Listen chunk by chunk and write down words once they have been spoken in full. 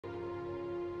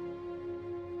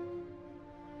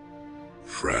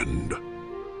friend.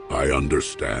 I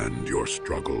understand your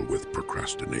struggle with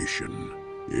procrastination.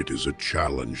 It is a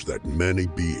challenge that many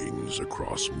beings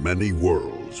across many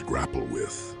worlds grapple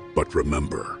with. But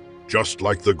remember, just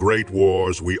like the great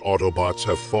wars we Autobots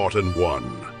have fought and won,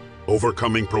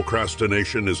 overcoming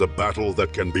procrastination is a battle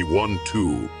that can be won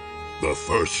too. The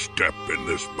first step in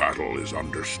this battle is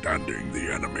understanding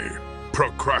the enemy.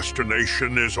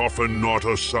 Procrastination is often not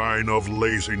a sign of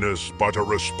laziness, but a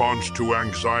response to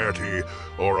anxiety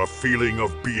or a feeling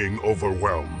of being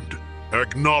overwhelmed.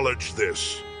 Acknowledge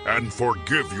this and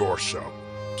forgive yourself.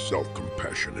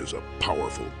 Self-compassion is a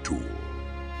powerful tool.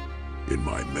 In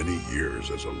my many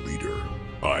years as a leader,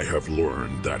 I have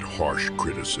learned that harsh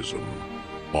criticism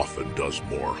often does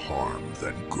more harm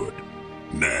than good.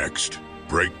 Next,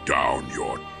 break down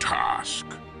your task.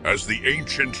 As the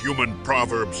ancient human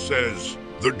proverb says,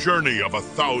 the journey of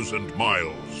 1,000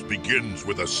 miles begins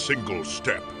with a single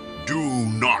step. Do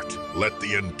not let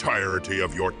the entirety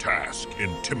of your task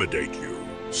intimidate you.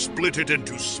 Split it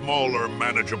into smaller,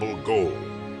 manageable goals.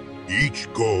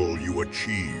 Each goal you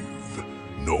achieve,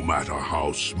 no matter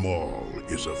how small,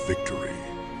 is a victory.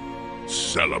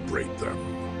 Celebrate them,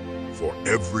 for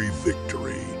every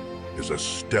victory is a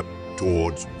step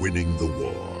towards winning the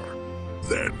war.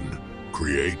 Then,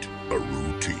 create a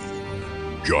routine.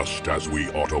 Just as we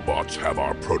Autobots have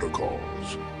our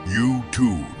protocols, you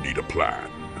too need a plan.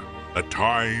 A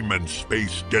time and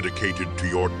space dedicated to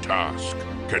your task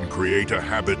can create a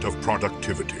habit of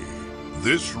productivity.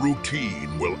 This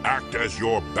routine will act as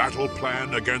your battle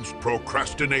plan against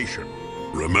procrastination.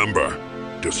 Remember,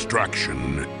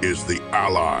 distraction is the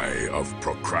ally of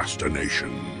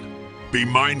procrastination. Be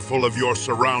mindful of your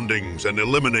surroundings and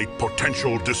eliminate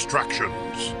potential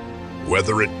distractions.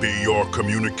 Whether it be your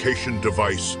communication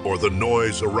device or the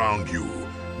noise around you,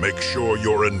 make sure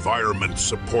your environment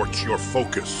supports your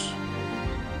focus.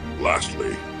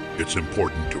 Lastly, it's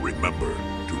important to remember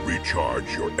to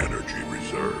recharge your energy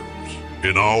reserves.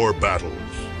 In our battles,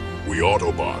 we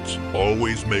Autobots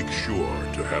always make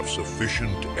sure to have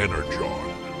sufficient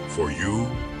energon. For you,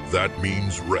 that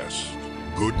means rest,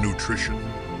 good nutrition,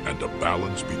 and a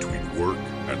balance between work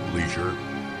and leisure.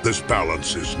 This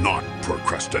balance is not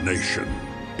procrastination.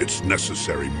 It's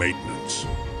necessary maintenance.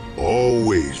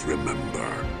 Always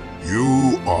remember,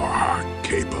 you are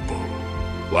capable.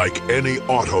 Like any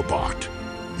Autobot,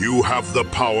 you have the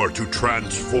power to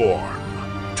transform,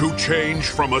 to change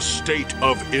from a state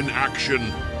of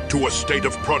inaction to a state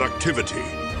of productivity.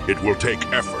 It will take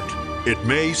effort. It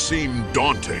may seem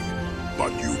daunting,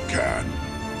 but you can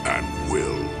and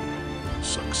will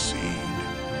succeed.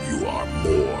 You are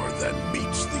more than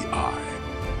meets the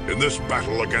eye. In this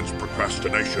battle against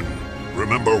procrastination,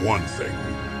 remember one thing.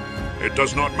 It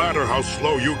does not matter how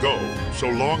slow you go, so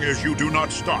long as you do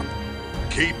not stop.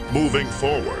 Keep moving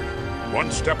forward,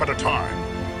 one step at a time.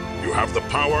 You have the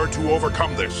power to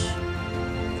overcome this.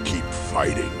 Keep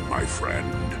fighting, my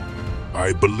friend.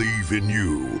 I believe in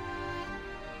you,